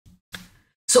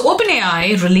So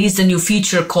OpenAI released a new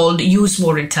feature called Use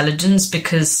More Intelligence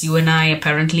because you and I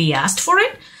apparently asked for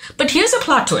it. But here's a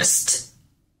plot twist.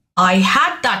 I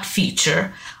had that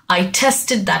feature. I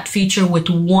tested that feature with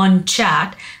one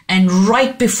chat, and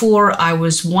right before I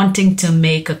was wanting to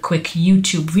make a quick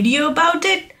YouTube video about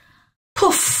it,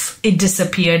 poof, it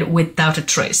disappeared without a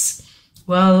trace.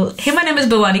 Well, hey, my name is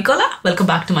Bhavani Kola. Welcome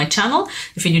back to my channel.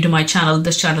 If you're new to my channel,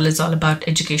 this channel is all about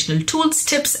educational tools,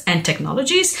 tips, and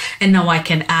technologies. And now I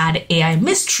can add AI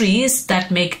mysteries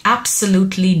that make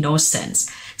absolutely no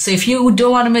sense. So if you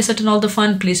don't want to miss out on all the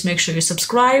fun, please make sure you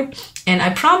subscribe. And I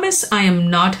promise I am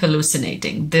not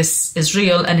hallucinating. This is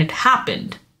real and it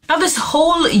happened. Now, this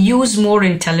whole use more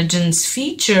intelligence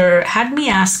feature had me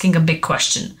asking a big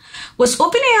question. Was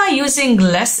OpenAI using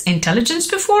less intelligence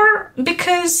before?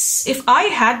 Because if I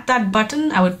had that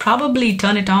button, I would probably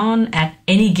turn it on at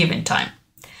any given time.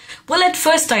 Well, at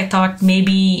first I thought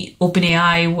maybe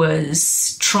OpenAI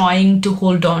was trying to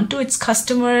hold on to its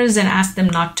customers and ask them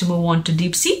not to move on to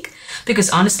DeepSeek. Because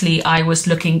honestly, I was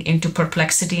looking into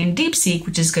Perplexity and DeepSeek,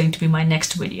 which is going to be my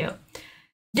next video.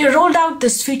 They rolled out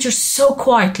this feature so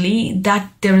quietly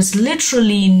that there is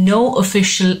literally no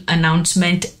official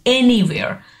announcement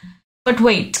anywhere. But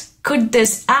wait, could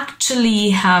this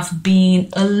actually have been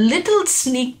a little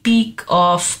sneak peek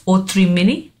of O3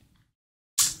 Mini?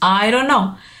 I don't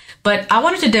know, but I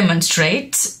wanted to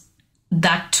demonstrate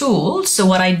that tool. So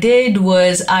what I did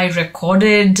was I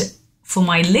recorded for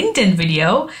my LinkedIn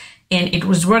video and it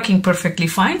was working perfectly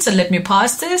fine. So let me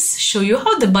pause this, show you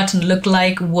how the button looked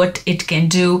like, what it can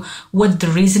do, what the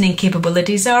reasoning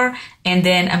capabilities are, and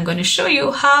then I'm going to show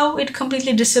you how it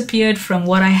completely disappeared from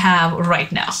what I have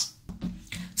right now.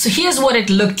 So here's what it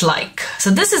looked like. So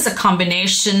this is a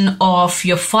combination of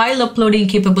your file uploading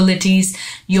capabilities,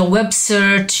 your web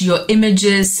search, your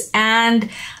images, and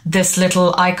this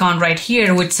little icon right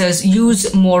here, which says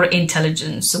use more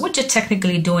intelligence. So what you're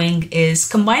technically doing is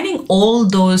combining all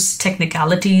those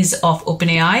technicalities of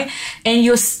OpenAI, and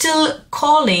you're still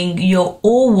calling your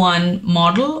O1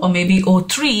 model or maybe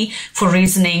O3 for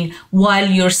reasoning while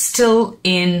you're still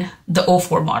in the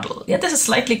O4 model. Yeah, this is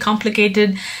slightly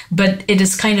complicated, but it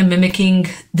is kind of mimicking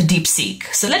the DeepSeek.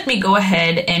 So let me go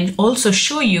ahead and also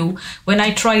show you when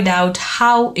I tried out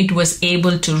how it was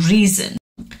able to reason.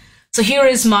 So here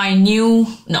is my new,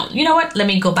 you know what? Let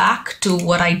me go back to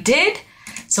what I did.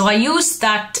 So I used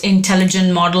that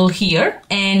intelligent model here,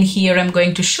 and here I'm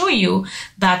going to show you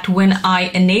that when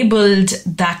I enabled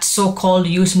that so-called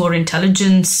use more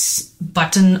intelligence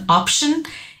button option,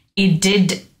 it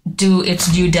did do its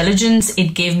due diligence.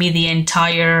 It gave me the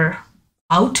entire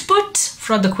output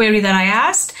from the query that I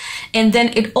asked. And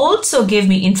then it also gave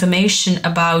me information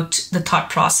about the thought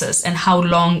process and how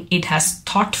long it has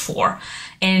thought for.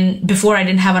 And before I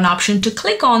didn't have an option to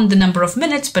click on the number of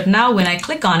minutes, but now when I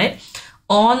click on it,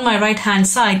 on my right-hand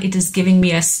side, it is giving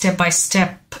me a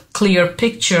step-by-step clear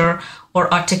picture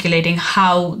or articulating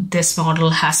how this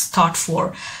model has thought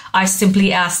for. I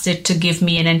simply asked it to give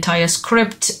me an entire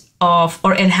script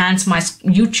or enhance my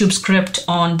YouTube script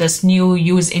on this new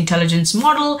use intelligence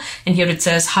model. And here it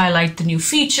says, highlight the new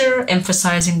feature,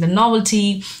 emphasizing the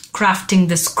novelty, crafting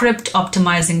the script,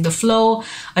 optimizing the flow,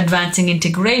 advancing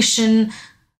integration,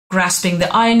 grasping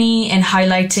the irony, and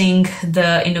highlighting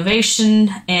the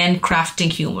innovation and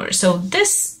crafting humor. So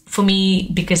this for me,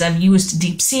 because I've used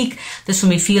DeepSeek, this for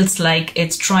me feels like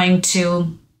it's trying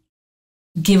to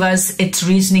give us its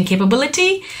reasoning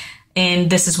capability. And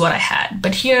this is what I had.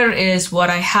 But here is what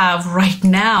I have right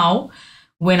now.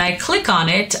 When I click on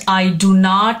it, I do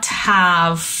not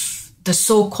have the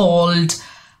so-called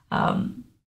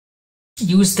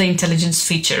use the intelligence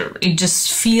feature. It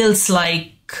just feels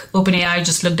like OpenAI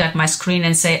just looked at my screen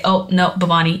and say, oh, no,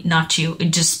 Bhavani, not you.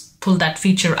 It just pulled that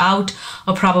feature out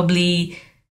or probably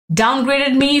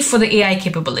downgraded me for the AI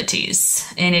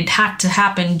capabilities. And it had to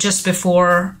happen just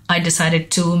before I decided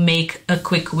to make a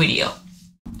quick video.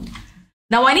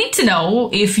 Now I need to know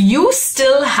if you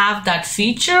still have that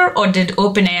feature or did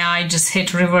OpenAI just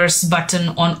hit reverse button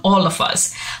on all of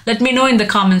us? Let me know in the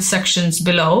comment sections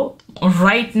below.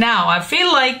 Right now, I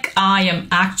feel like I am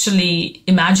actually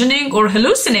imagining or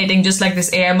hallucinating just like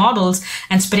these AI models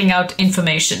and spitting out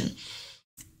information.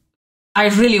 I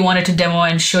really wanted to demo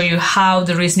and show you how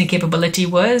the reasoning capability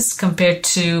was compared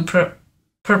to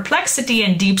Perplexity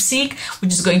and DeepSeek,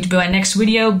 which is going to be my next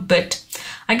video, but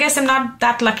I guess I'm not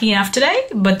that lucky enough today,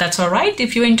 but that's all right.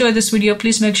 If you enjoyed this video,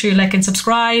 please make sure you like and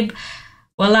subscribe.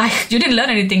 Well, you didn't learn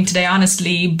anything today,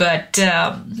 honestly, but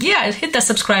yeah, hit that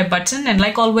subscribe button. And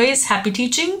like always, happy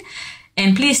teaching.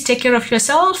 And please take care of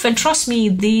yourself. And trust me,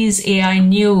 this AI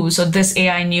news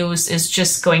is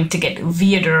just going to get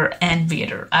weirder and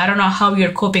weirder. I don't know how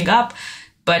you're coping up,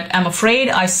 but I'm afraid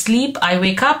I sleep, I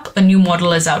wake up, a new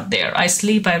model is out there. I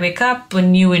sleep, I wake up, a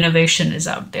new innovation is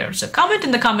out there. So comment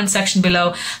in the comment section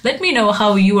below. Let me know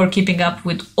how you are keeping up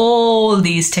with all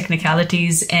these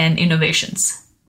technicalities and innovations.